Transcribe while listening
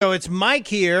So it's Mike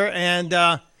here, and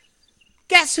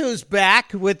guess who's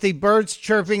back with the birds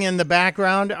chirping in the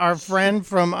background? Our friend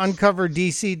from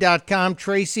UncoverDC.com,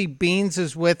 Tracy Beanz,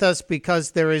 is with us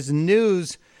because there is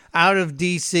news out of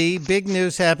D.C., big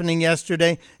news happening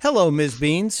yesterday. Hello, Ms.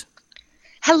 Beanz.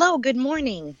 Hello, good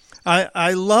morning.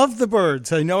 I love the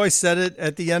birds. I know I said it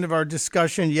at the end of our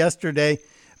discussion yesterday,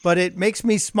 but it makes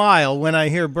me smile when I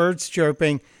hear birds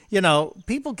chirping. You know,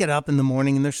 people get up in the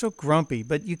morning and they're so grumpy,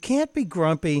 but you can't be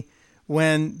grumpy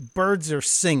when birds are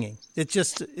singing.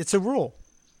 It's a rule.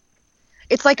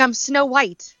 It's like I'm Snow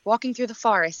White walking through the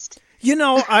forest. You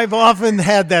know, I've often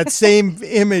had that same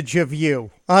image of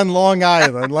you on Long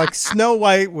Island, like Snow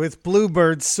White with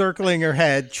bluebirds circling her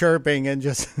head, chirping, and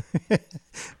just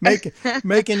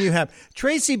making you happy.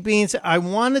 Tracy Beanz, I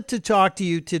wanted to talk to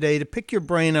you today to pick your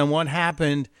brain on what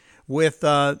happened with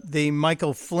the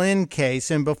Michael Flynn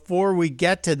case. And before we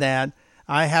get to that,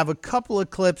 I have a couple of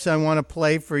clips I want to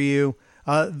play for you.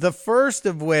 The first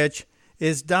of which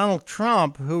is Donald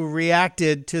Trump, who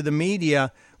reacted to the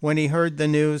media when he heard the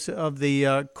news of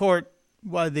the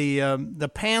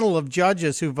the panel of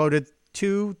judges who voted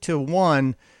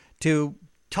 2-1 to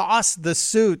toss the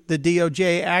suit, the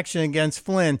DOJ action against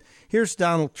Flynn. Here's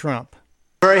Donald Trump.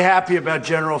 Very happy about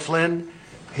General Flynn.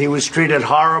 He was treated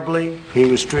horribly. He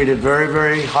was treated very,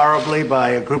 very horribly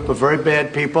by a group of very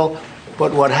bad people.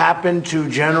 But what happened to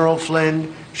General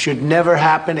Flynn should never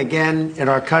happen again in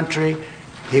our country.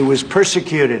 He was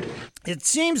persecuted. It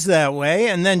seems that way.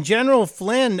 And then General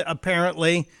Flynn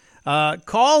apparently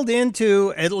called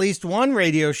into at least one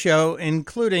radio show,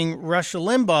 including Rush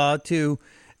Limbaugh, to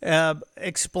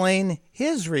explain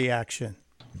his reaction.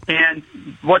 And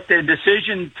what the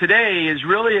decision today is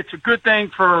really, it's a good thing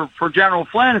for General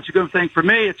Flynn. It's a good thing for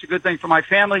me. It's a good thing for my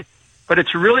family. But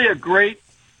it's really a great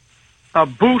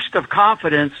boost of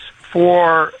confidence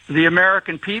for the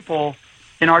American people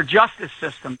in our justice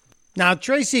system. Now,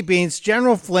 Tracy Beanz,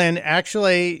 General Flynn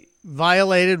actually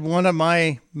violated one of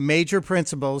my major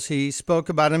principles. He spoke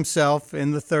about himself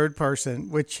in the third person,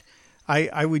 which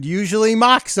I would usually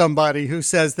mock somebody who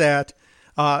says that.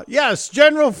 Yes,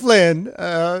 General Flynn,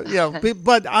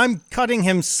 but I'm cutting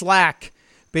him slack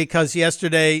because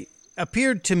yesterday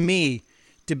appeared to me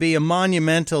to be a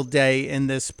monumental day in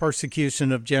this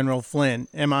persecution of General Flynn.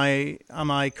 Am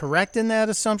I correct in that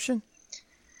assumption?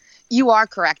 You are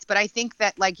correct, but I think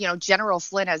that, General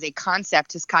Flynn as a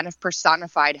concept has kind of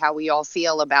personified how we all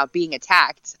feel about being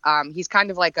attacked. He's kind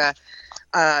of like a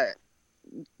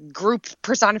group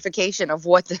personification of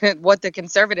what the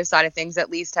conservative side of things at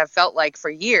least have felt like for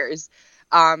years.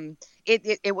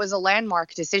 It was a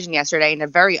landmark decision yesterday in a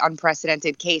very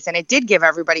unprecedented case, and it did give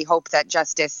everybody hope that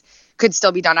justice could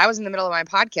still be done. I was in the middle of my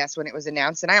podcast when it was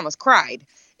announced, and I almost cried.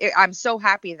 I'm so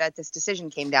happy that this decision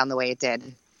came down the way it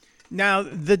did. Now,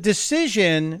 the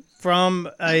decision from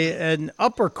an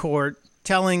upper court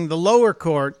telling the lower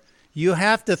court, you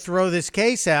have to throw this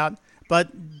case out, but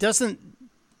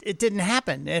it didn't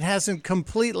happen. It hasn't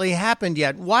completely happened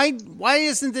yet. Why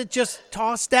isn't it just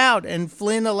tossed out and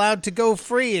Flynn allowed to go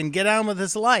free and get on with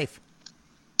his life?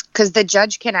 Because the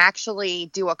judge can actually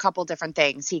do a couple different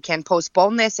things. He can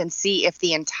postpone this and see if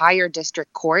the entire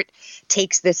district court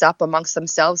takes this up amongst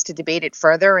themselves to debate it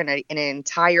further in an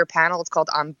entire panel. It's called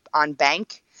en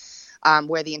banc,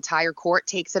 where the entire court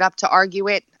takes it up to argue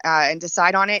it and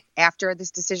decide on it after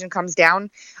this decision comes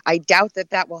down. I doubt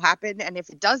that will happen. And if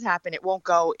it does happen, it won't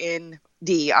go in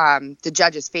the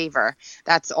judge's favor.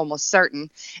 That's almost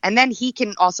certain. And then he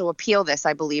can also appeal this,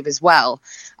 I believe, as well.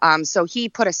 So he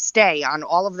put a stay on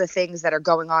all of the things that are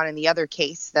going on in the other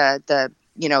case, the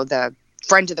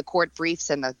friend to the court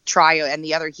briefs and the trial and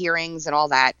the other hearings and all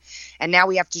that. And now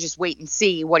we have to just wait and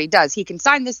see what he does. He can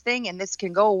sign this thing and this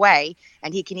can go away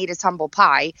and he can eat his humble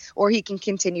pie, or he can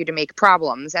continue to make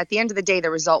problems. At the end of the day, the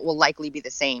result will likely be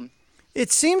the same.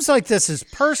 It seems like this is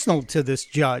personal to this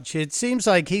judge. It seems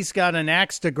like he's got an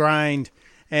axe to grind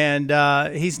and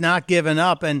he's not giving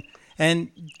up. And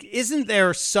isn't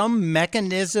there some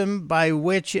mechanism by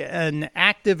which an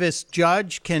activist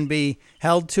judge can be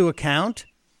held to account?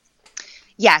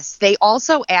 Yes, they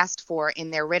also asked for,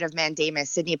 in their writ of mandamus,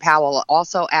 Sidney Powell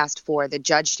also asked for the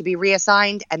judge to be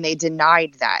reassigned, and they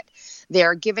denied that.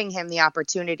 They're giving him the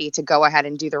opportunity to go ahead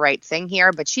and do the right thing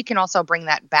here, but she can also bring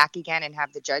that back again and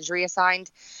have the judge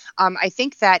reassigned. I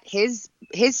think that his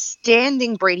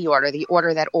standing Brady order, the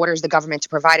order that orders the government to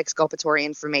provide exculpatory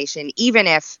information, even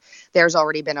if there's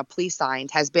already been a plea signed,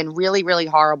 has been really, really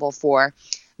horrible for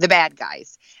the bad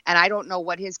guys. And I don't know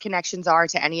what his connections are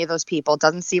to any of those people. It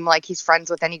doesn't seem like he's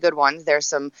friends with any good ones. There's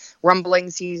some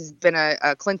rumblings he's been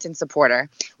a Clinton supporter.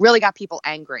 Really got people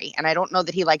angry. And I don't know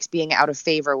that he likes being out of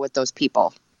favor with those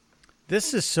people.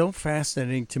 This is so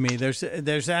fascinating to me.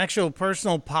 There's actual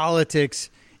personal politics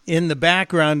in the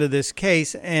background of this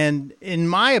case. And in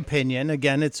my opinion,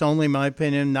 again, it's only my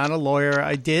opinion, not a lawyer,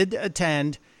 I did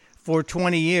attend for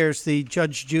 20 years the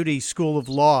Judge Judy School of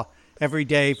Law every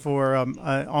day for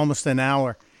almost an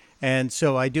hour. And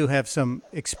so I do have some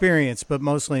experience, but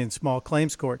mostly in small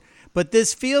claims court. But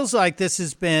this feels like this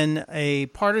has been a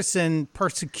partisan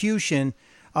persecution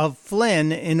of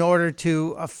Flynn in order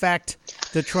to affect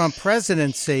the Trump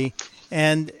presidency.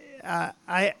 And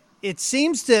it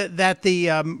seems that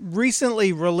the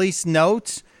recently released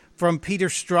notes from Peter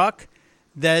Strzok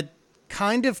that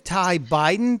kind of tie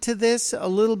Biden to this a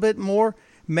little bit more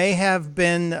may have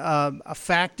been a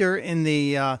factor in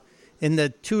the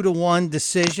 2-1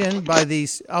 decision by the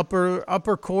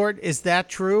upper court. Is that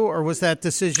true, or was that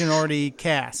decision already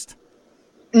cast?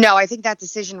 No, I think that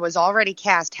decision was already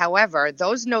cast. However,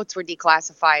 those notes were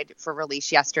declassified for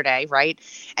release yesterday, right?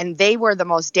 And they were the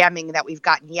most damning that we've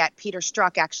gotten yet. Peter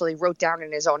Strzok actually wrote down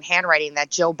in his own handwriting that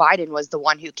Joe Biden was the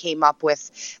one who came up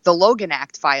with the Logan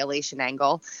Act violation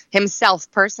angle himself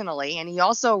personally. And he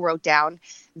also wrote down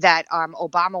that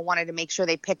Obama wanted to make sure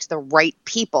they picked the right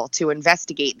people to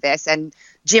investigate this. And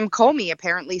Jim Comey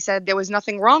apparently said there was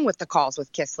nothing wrong with the calls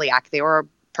with Kislyak. They were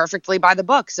perfectly by the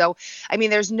book. So, I mean,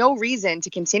 there's no reason to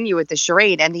continue with the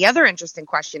charade. And the other interesting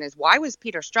question is, why was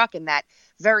Peter Strzok in that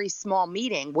very small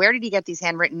meeting? Where did he get these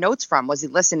handwritten notes from? Was he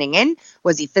listening in?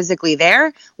 Was he physically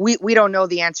there? We don't know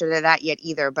the answer to that yet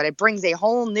either, but it brings a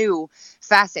whole new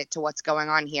facet to what's going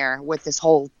on here with this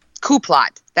whole coup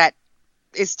plot that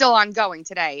is still ongoing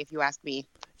today, if you ask me.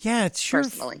 Yeah, it sure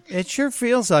personally.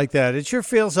 Feels like that. It sure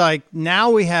feels like now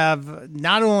we have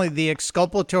not only the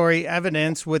exculpatory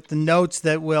evidence with the notes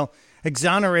that will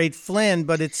exonerate Flynn,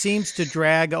 but it seems to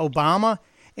drag Obama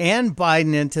and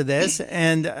Biden into this.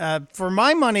 And for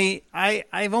my money,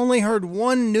 I've only heard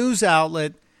one news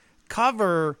outlet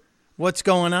cover what's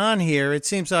going on here. It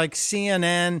seems like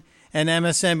CNN and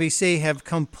MSNBC have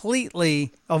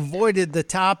completely avoided the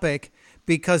topic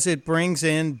because it brings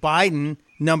in Biden,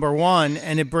 number one,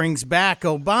 and it brings back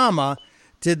Obama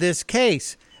to this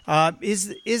case.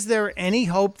 Is there any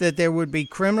hope that there would be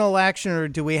criminal action, or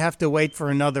do we have to wait for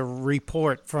another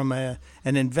report from an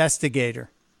investigator?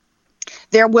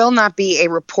 There will not be a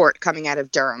report coming out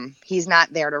of Durham. He's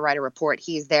not there to write a report.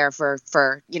 He's there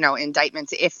for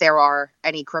indictments if there are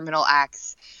any criminal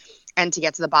acts, and to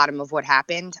get to the bottom of what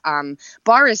happened.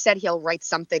 Barr has said he'll write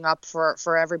something up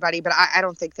for everybody, but I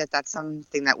don't think that that's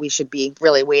something that we should be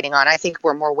really waiting on. I think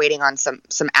we're more waiting on some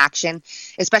action,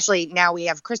 especially now we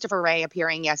have Christopher Wray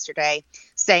appearing yesterday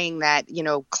saying that,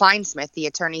 Kleinsmith, the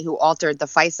attorney who altered the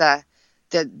FISA,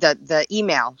 the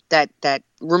email that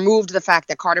removed the fact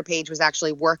that Carter Page was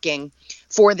actually working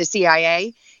for the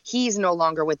CIA, he's no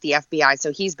longer with the FBI,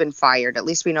 so he's been fired. At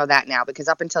least we know that now, because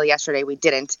up until yesterday we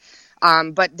didn't.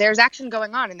 But there's action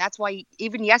going on, and that's why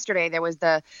even yesterday there was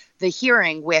the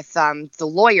hearing with the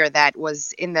lawyer that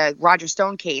was in the Roger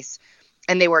Stone case,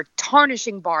 and they were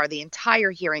tarnishing Barr the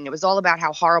entire hearing. It was all about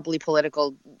how horribly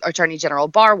political Attorney General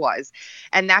Barr was,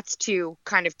 and that's to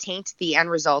kind of taint the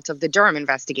end result of the Durham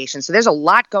investigation. So there's a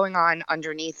lot going on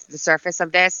underneath the surface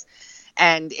of this,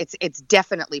 and it's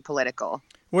definitely political.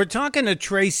 We're talking to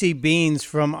Tracy Beans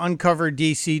from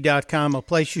UncoverDC.com, a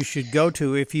place you should go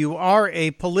to if you are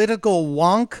a political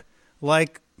wonk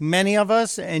like many of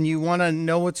us and you want to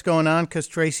know what's going on, because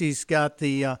Tracy's got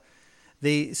the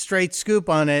straight scoop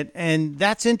on it. And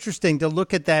that's interesting to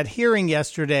look at that hearing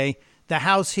yesterday, the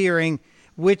House hearing,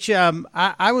 which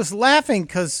I was laughing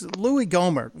because Louis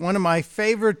Gohmert, one of my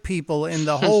favorite people in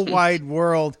the whole wide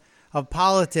world of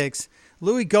politics,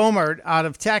 Louis Gohmert out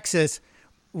of Texas,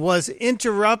 was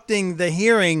interrupting the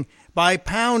hearing by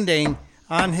pounding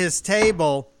on his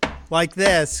table like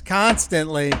this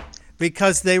constantly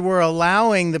because they were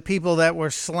allowing the people that were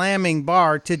slamming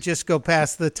Barr to just go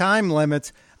past the time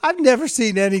limits. I've never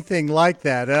seen anything like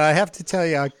that, and I have to tell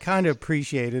you, I kind of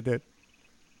appreciated it.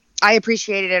 I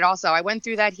appreciated it also. I went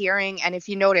through that hearing, and if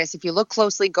you notice, if you look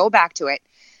closely, go back to it.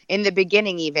 In the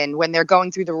beginning, even when they're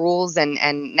going through the rules and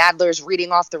Nadler's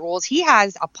reading off the rules, he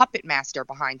has a puppet master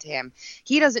behind him.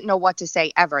 He doesn't know what to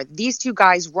say ever. These two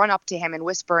guys run up to him and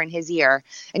whisper in his ear,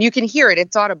 and you can hear it.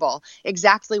 It's audible,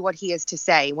 exactly what he is to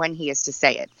say when he is to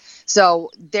say it. So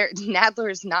Nadler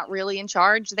is not really in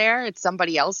charge there. It's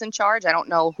somebody else in charge. I don't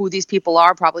know who these people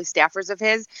are, probably staffers of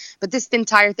his. But this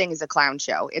entire thing is a clown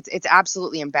show. It's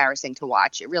absolutely embarrassing to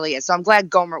watch. It really is. So I'm glad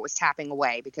Gohmert was tapping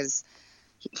away, because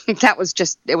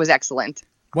it was excellent.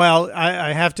 Well,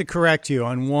 I have to correct you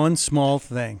on one small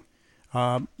thing.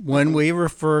 When we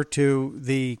refer to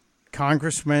the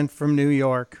congressman from New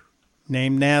York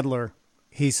named Nadler,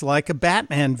 He's like a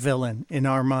Batman villain in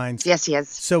our minds. Yes, he is.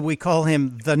 So we call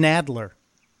him the Nadler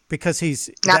because he's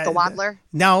Not the Waddler?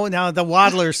 No, the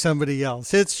Waddler's somebody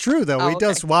else. It's true though. He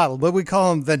does waddle, but we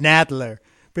call him the Nadler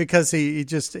because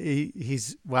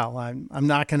he's well, I'm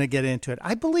not going to get into it.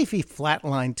 I believe he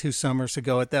flatlined 2 summers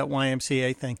ago at that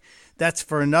YMCA thing. That's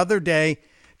for another day.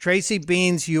 Tracy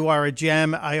Beanz, you are a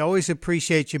gem. I always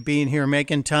appreciate you being here,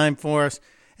 making time for us.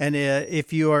 And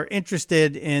if you are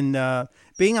interested in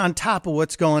being on top of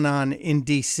what's going on in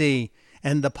D.C.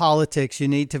 and the politics, you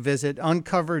need to visit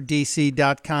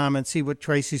uncoverdc.com and see what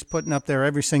Tracy's putting up there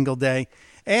every single day.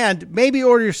 And maybe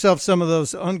order yourself some of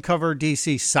those Uncover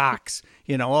DC socks.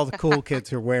 You know, all the cool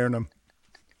kids are wearing them.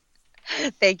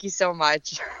 Thank you so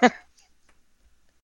much.